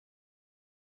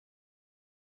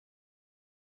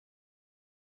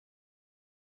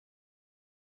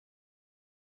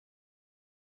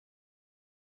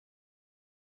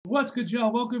What's good,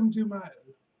 y'all? Welcome to my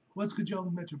What's good, y'all?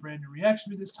 Welcome back to a brand new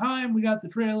reaction. This time, we got the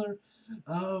trailer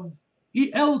of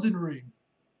Elden Ring.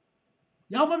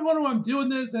 Y'all might be wondering why I'm doing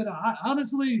this, and I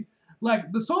honestly,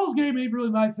 like, the Souls game ain't really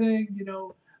my thing.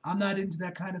 I'm not into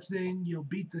that kind of thing. You'll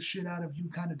beat the shit out of you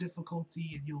kind of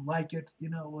difficulty, and you'll like it.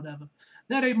 Whatever.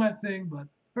 That ain't my thing, but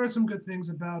heard some good things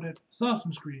about it. Saw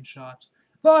some screenshots.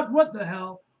 Thought, what the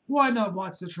hell? Why not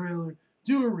watch the trailer?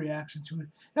 Do a reaction to it,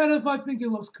 and if I think it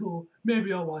looks cool,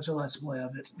 maybe I'll watch a let's play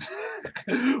of it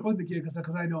on the game,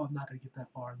 because I know I'm not going to get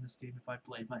that far in this game if I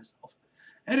play myself.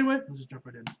 Anyway, let's just jump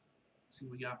right in. See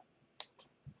what we got.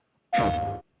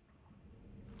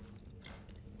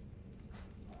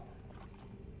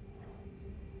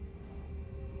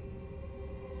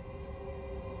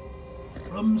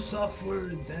 From Software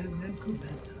and Namco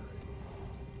Bandai.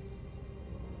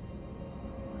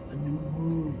 A new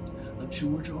world of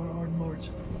George R.R.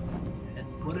 Martin and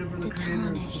whatever the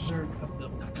creator of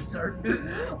the Berserk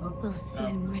will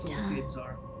soon return. Games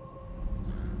are.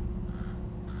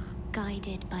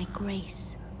 Guided by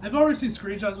grace. I've already seen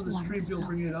screenshots of the stream people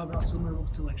bringing it up how similar it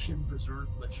looks to like Shin Berserk,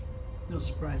 which no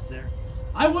surprise there.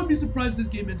 I wouldn't be surprised this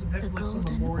game ends up having like some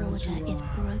memorial to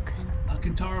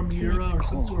Kentaro Miura or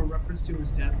some sort of reference to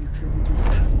his death or tribute to his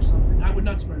death or something. I would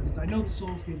not surprise because I know the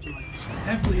Souls games are like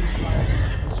heavily inspired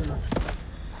by Berserk.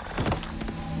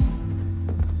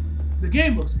 The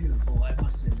game looks beautiful, I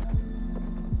must say that.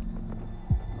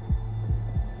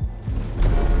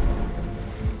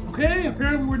 Okay,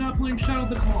 apparently we're not playing Shadow of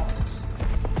the Colossus.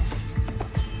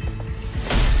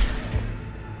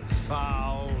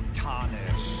 Foul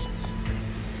tarnished.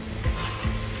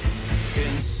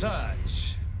 In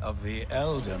search of the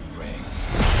Elden Ring.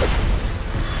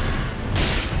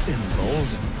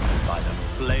 Emboldened by the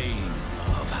flame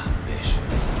of ambition.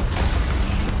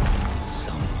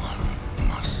 Someone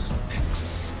must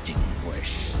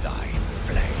extinguish thy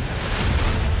flame.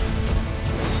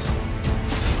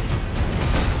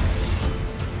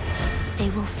 They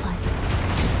will fight,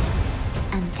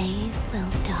 and they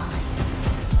will die.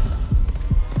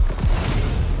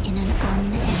 In an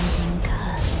unending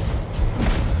curse.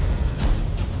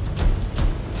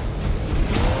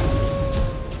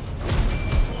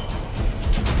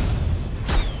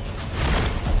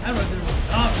 That right there was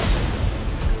obvious.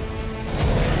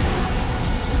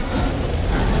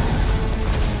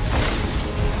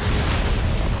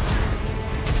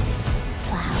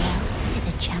 For how else is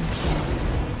a champion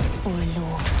or a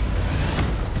lord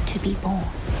to be born?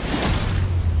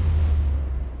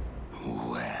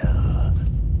 Well,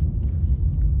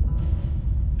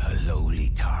 a lowly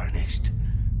tarnished,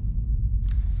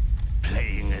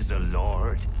 playing as a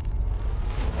lord.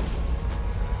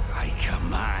 I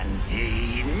command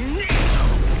thee now!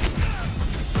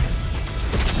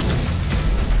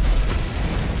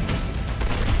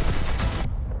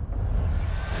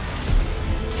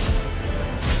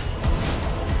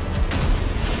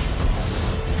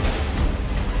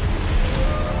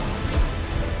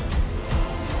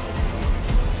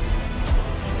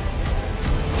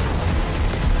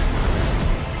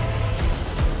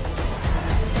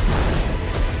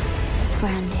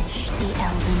 Brandish the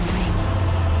Elden Ring.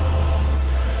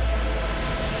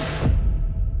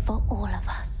 For all of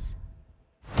us.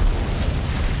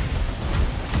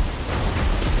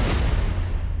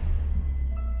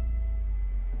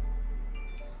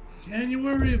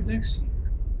 January of next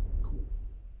year. Cool.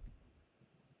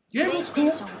 Game looks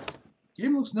cool.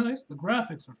 Game looks nice. The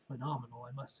graphics are phenomenal,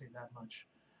 I must say that much.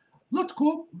 Looked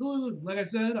cool. Really, like I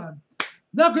said, I'm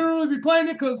not gonna really be playing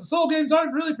it because the Soul games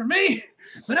aren't really for me.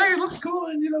 But hey, it looks cool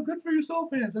and good for you Soul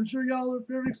fans. I'm sure y'all are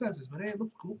very excited. But hey, it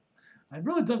looked cool. I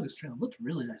really dug this trailer. It looked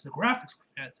really nice. The graphics were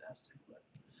fantastic. But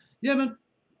yeah, man.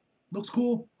 Looks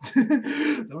cool.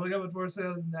 Don't really got much more to say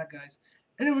other than that, guys.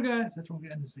 Anyway, guys, that's where we're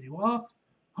gonna end this video off.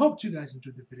 Hope you guys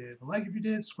enjoyed the video. Like if you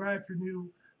did, subscribe if you're new.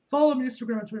 Follow me on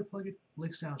Instagram and Twitter,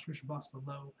 links down in the description box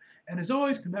below. And as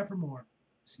always, come back for more.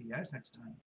 See you guys next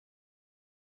time.